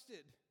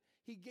entrusted.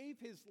 He gave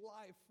his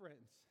life,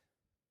 friends,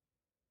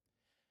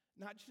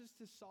 not just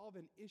to solve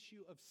an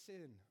issue of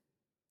sin,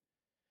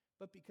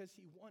 but because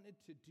he wanted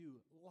to do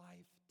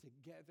life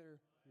together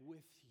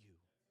with you.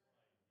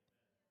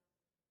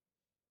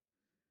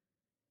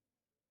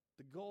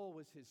 The goal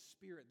was his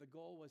Spirit. The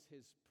goal was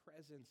his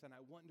presence. And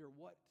I wonder,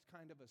 what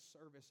kind of a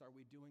service are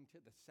we doing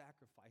to the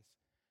sacrifice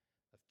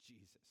of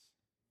Jesus?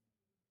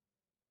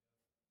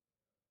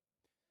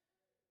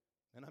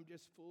 And I'm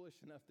just foolish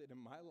enough that in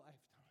my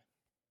lifetime,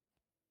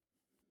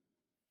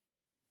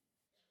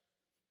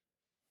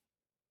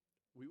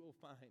 we will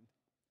find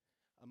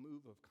a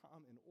move of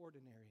common,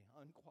 ordinary,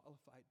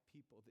 unqualified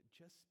people that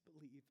just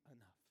believe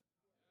enough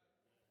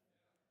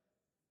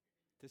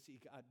to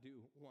see God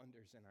do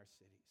wonders in our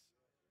cities.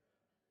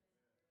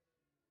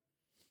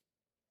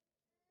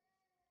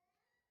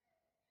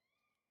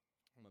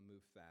 I'm going to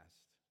move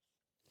fast.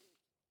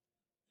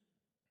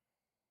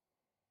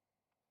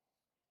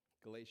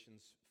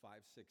 Galatians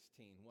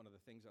 5:16. One of the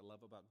things I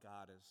love about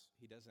God is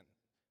he doesn't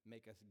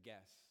make us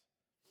guess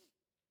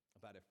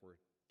about if we're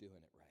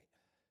doing it right.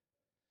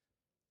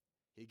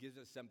 He gives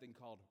us something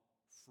called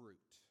fruit.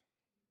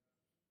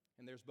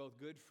 And there's both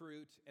good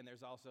fruit and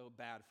there's also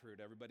bad fruit.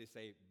 Everybody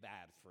say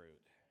bad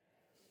fruit.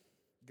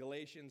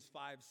 Galatians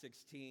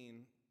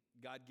 5:16,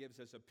 God gives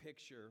us a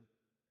picture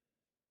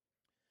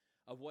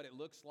of what it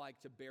looks like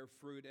to bear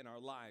fruit in our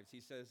lives. He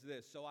says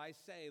this, "So I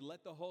say,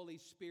 let the Holy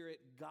Spirit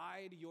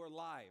guide your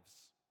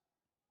lives."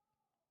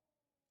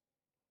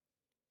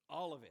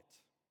 All of it.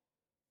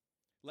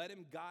 Let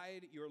him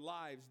guide your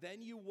lives.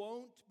 Then you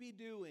won't be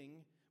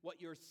doing what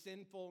your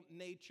sinful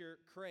nature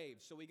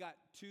craves. So we got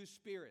two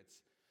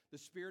spirits. The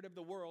spirit of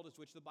the world, is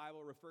which the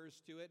Bible refers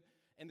to it,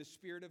 and the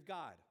Spirit of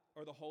God,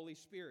 or the Holy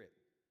Spirit.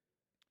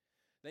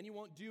 Then you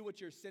won't do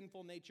what your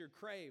sinful nature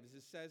craves.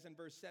 It says in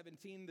verse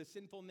 17, the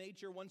sinful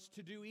nature wants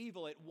to do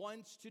evil. It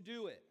wants to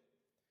do it,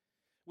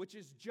 which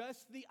is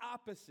just the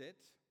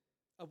opposite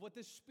of what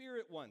the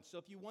Spirit wants. So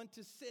if you want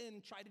to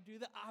sin, try to do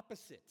the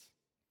opposite.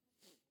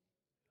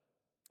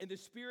 And the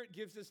Spirit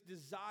gives us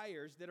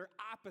desires that are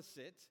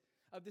opposite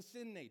of the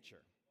sin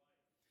nature.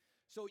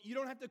 So you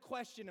don't have to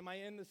question, am I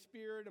in the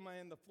Spirit? Am I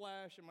in the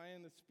flesh? Am I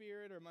in the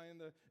Spirit? Or am I in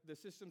the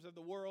systems of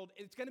the world?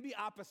 It's going to be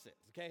opposite,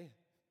 okay?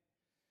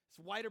 It's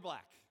white or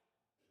black.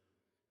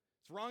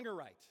 It's wrong or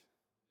right.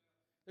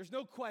 There's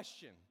no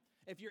question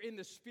if you're in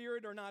the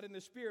Spirit or not in the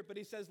Spirit. But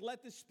he says,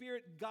 let the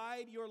Spirit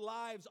guide your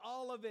lives,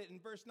 all of it. In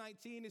verse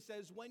 19, it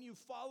says, when you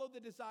follow the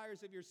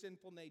desires of your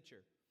sinful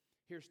nature,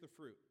 here's the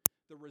fruit.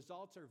 The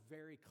results are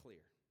very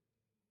clear.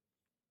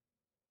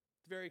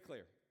 It's very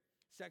clear.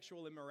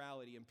 Sexual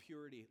immorality,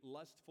 impurity,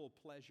 lustful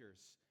pleasures,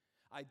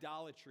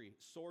 idolatry,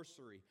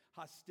 sorcery,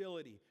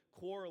 hostility,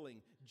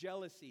 quarreling,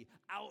 jealousy,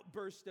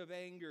 outburst of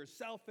anger,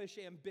 selfish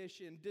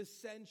ambition,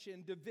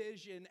 dissension,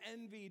 division,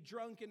 envy,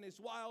 drunkenness,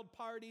 wild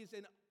parties,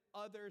 and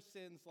other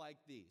sins like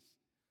these.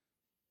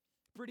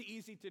 Pretty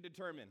easy to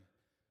determine.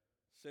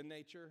 Sin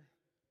nature,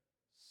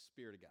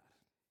 Spirit of God.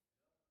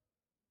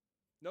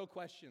 No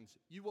questions.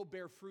 You will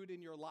bear fruit in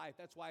your life.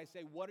 That's why I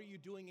say, what are you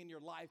doing in your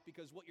life?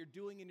 Because what you're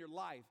doing in your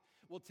life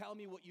will tell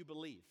me what you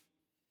believe.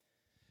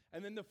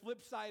 And then the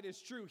flip side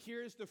is true.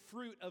 Here's the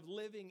fruit of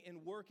living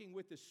and working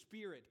with the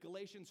Spirit.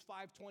 Galatians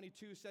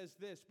 5:22 says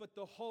this, but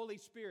the Holy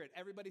Spirit,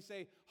 everybody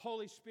say,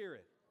 Holy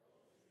Spirit.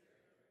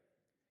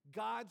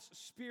 God's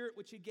Spirit,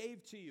 which he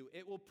gave to you,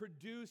 it will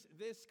produce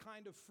this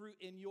kind of fruit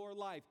in your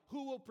life.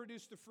 Who will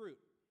produce the fruit?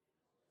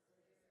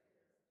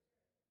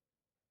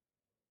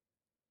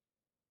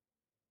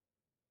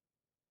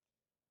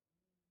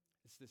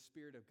 It's the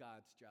Spirit of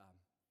God's job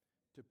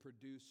to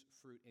produce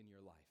fruit in your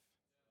life.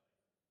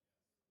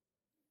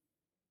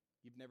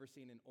 You've never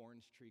seen an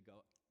orange tree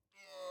go,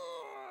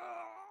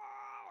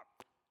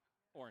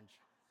 orange.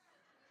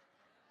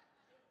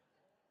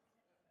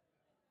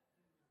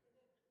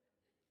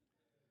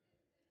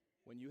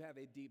 When you have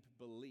a deep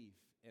belief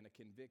and a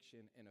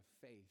conviction and a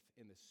faith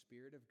in the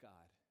Spirit of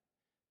God,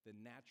 the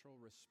natural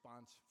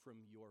response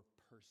from your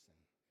person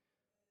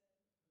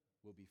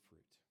will be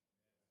fruit.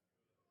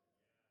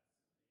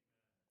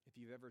 If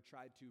you've ever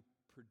tried to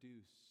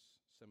produce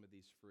some of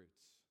these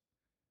fruits,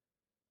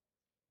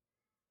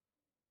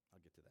 I'll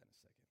get to that in a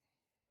second.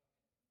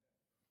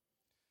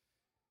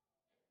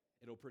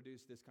 It'll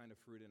produce this kind of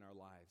fruit in our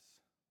lives: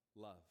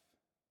 love,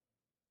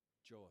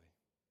 joy,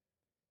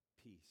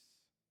 peace,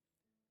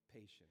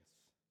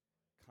 patience,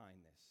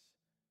 kindness,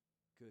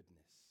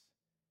 goodness,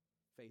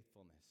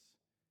 faithfulness,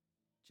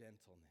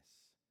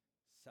 gentleness,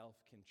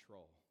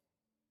 self-control.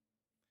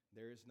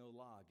 There is no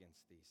law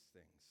against these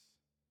things.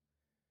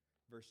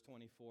 Verse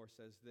 24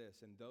 says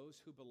this, and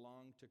those who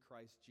belong to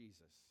Christ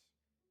Jesus,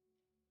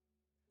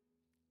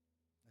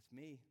 that's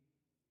me,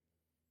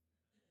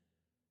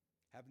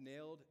 have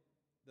nailed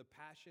the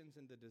passions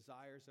and the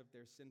desires of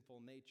their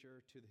sinful nature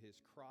to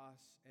his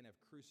cross and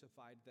have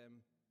crucified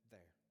them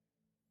there.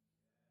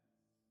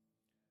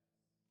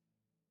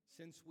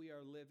 Since we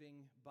are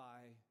living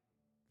by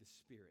the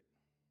Spirit,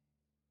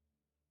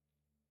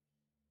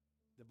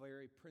 the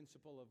very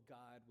principle of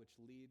God which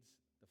leads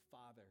the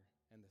Father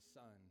and the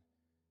Son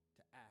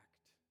to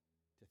act,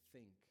 to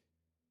think,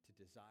 to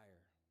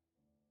desire,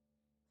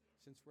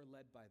 since we're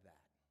led by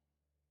that,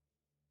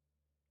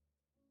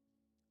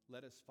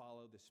 let us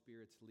follow the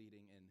Spirit's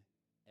leading in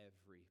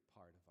every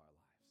part of our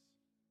lives.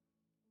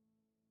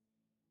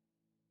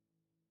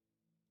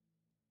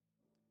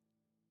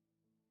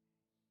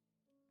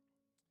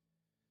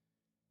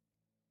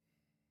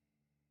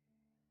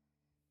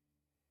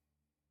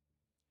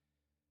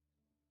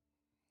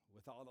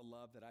 With all the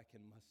love that I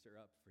can muster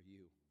up for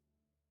you,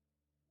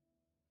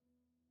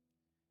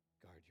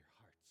 guard your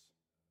hearts.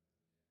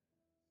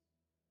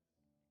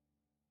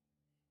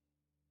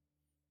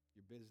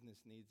 Your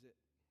business needs it.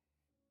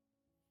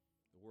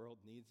 The world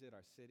needs it.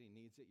 Our city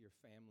needs it. Your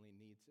family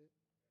needs it.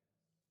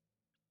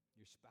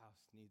 Your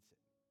spouse needs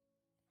it.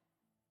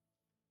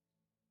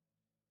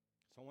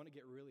 So I want to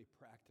get really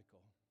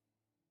practical.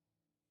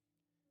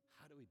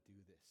 How do we do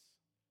this?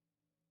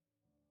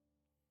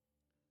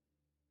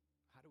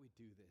 How do we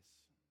do this?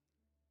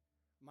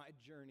 My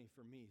journey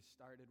for me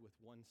started with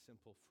one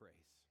simple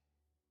phrase.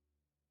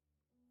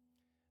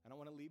 And I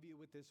want to leave you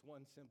with this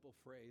one simple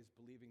phrase,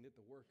 believing that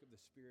the work of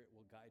the Spirit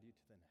will guide you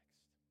to the next.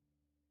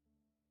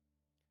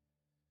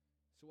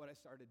 So what I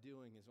started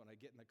doing is when I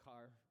get in the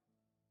car,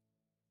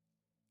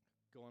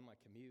 go on my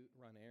commute,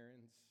 run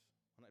errands,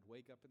 when I'd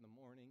wake up in the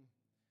morning,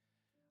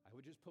 I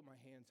would just put my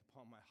hands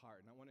upon my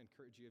heart. And I want to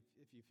encourage you,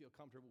 if you feel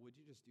comfortable, would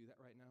you just do that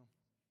right now?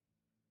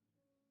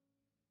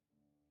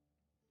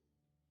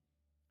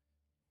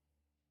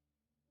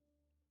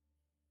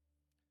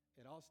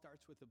 It all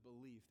starts with the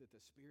belief that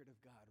the Spirit of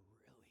God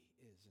really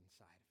is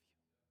inside of you.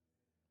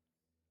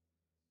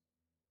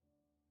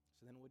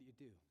 So then what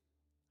do?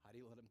 How do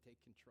you let him take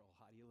control?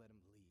 How do you let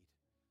him lead?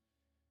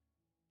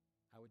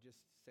 I would just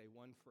say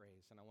one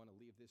phrase, and I want to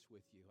leave this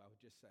with you. I would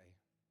just say,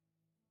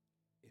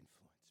 influence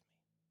me.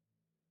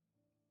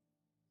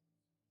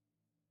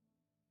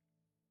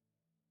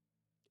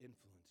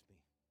 Influence me.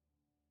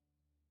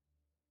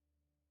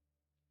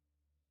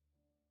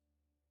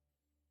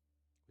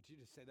 Would you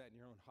just say that in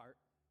your own heart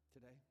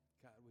today?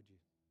 God, would you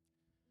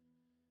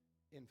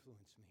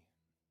influence me?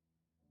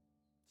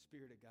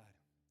 Spirit of God,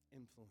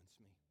 influence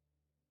me.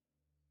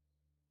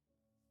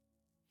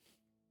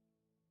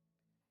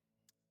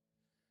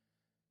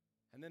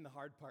 And then the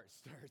hard part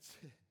starts,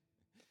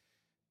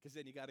 because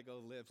then you got to go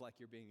live like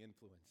you're being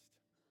influenced.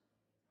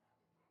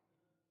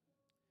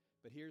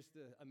 But here's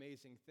the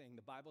amazing thing.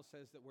 The Bible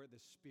says that where the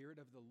Spirit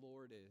of the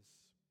Lord is,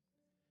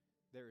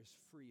 there is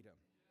freedom.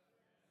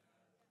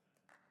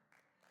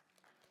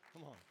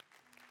 Come on.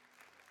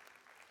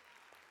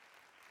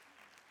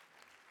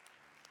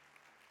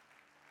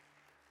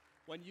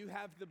 When you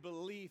have the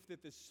belief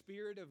that the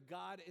Spirit of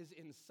God is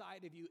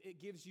inside of you,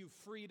 it gives you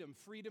freedom.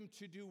 Freedom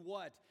to do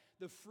what?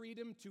 The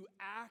freedom to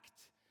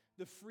act,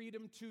 the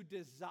freedom to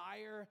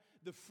desire,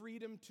 the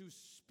freedom to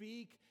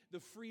speak, the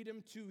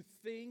freedom to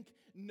think,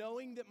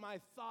 knowing that my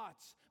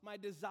thoughts, my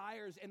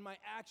desires, and my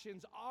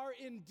actions are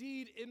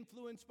indeed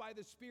influenced by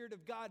the Spirit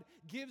of God,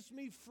 gives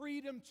me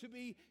freedom to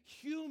be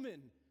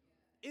human,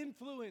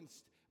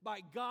 influenced by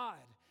God.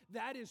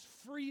 That is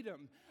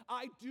freedom.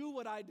 I do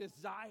what I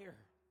desire,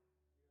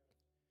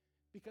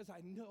 because I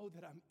know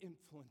that I'm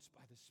influenced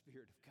by the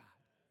Spirit of God.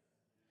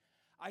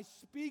 I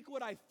speak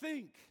what I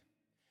think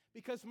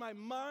because my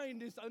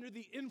mind is under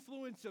the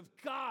influence of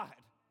God.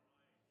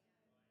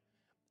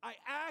 I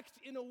act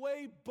in a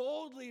way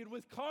boldly and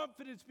with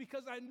confidence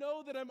because I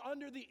know that I'm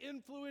under the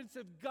influence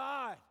of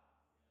God.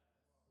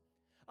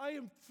 I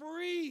am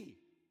free.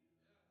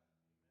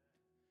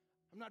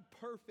 I'm not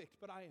perfect,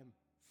 but I am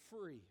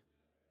free.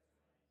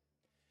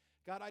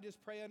 God, I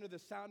just pray under the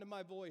sound of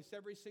my voice,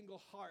 every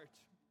single heart.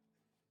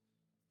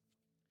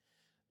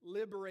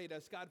 Liberate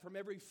us, God, from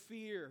every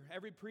fear,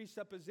 every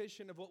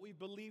presupposition of what we've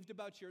believed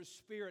about your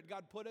Spirit.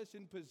 God, put us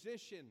in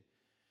position,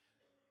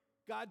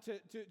 God,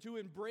 to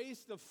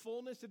embrace the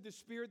fullness of the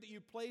Spirit that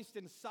you placed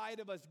inside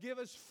of us. Give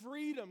us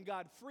freedom,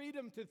 God,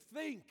 freedom to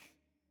think,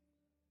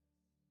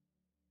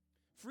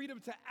 freedom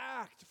to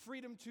act,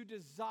 freedom to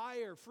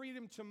desire,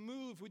 freedom to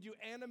move. Would you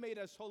animate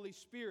us, Holy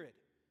Spirit?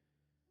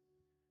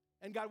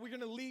 And God, we're going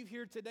to leave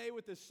here today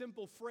with a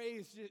simple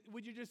phrase.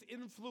 Would you just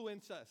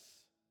influence us?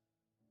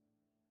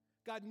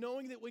 God,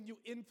 knowing that when you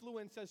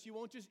influence us, you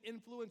won't just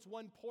influence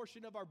one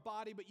portion of our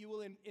body, but you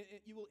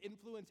will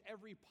influence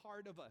every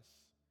part of us.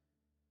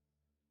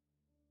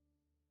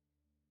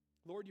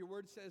 Lord, your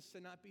word says to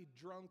not be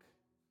drunk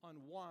on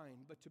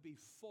wine, but to be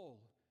full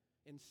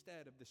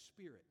instead of the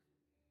Spirit.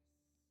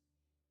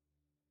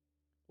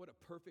 What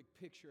a perfect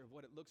picture of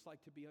what it looks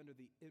like to be under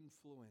the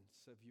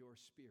influence of your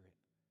Spirit.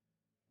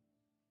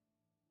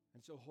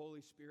 And so,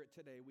 Holy Spirit,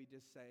 today we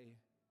just say,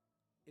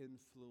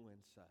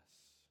 influence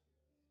us.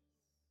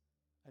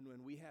 And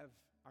when we have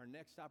our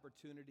next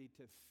opportunity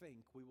to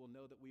think, we will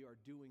know that we are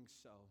doing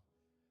so,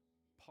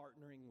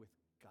 partnering with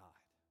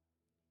God.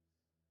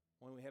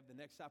 When we have the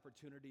next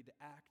opportunity to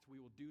act, we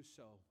will do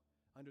so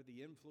under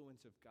the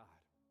influence of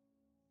God.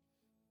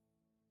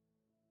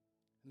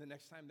 And the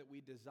next time that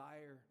we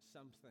desire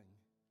something,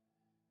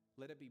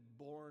 let it be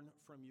born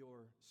from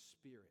your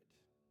Spirit.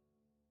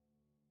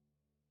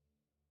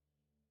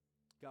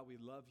 God,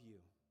 we love you.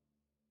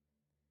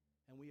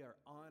 And we are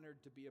honored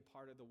to be a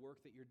part of the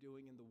work that you're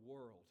doing in the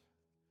world.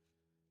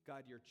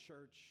 God, your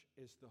church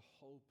is the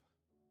hope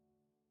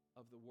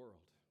of the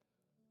world.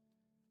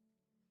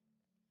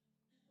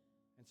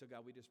 And so,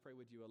 God, we just pray,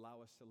 would you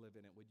allow us to live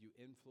in it? Would you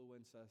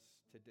influence us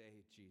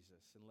today,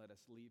 Jesus? And let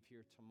us leave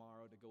here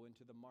tomorrow to go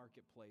into the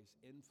marketplace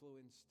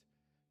influenced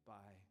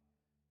by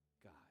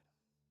God.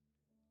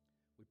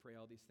 We pray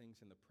all these things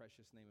in the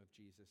precious name of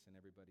Jesus, and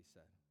everybody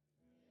said,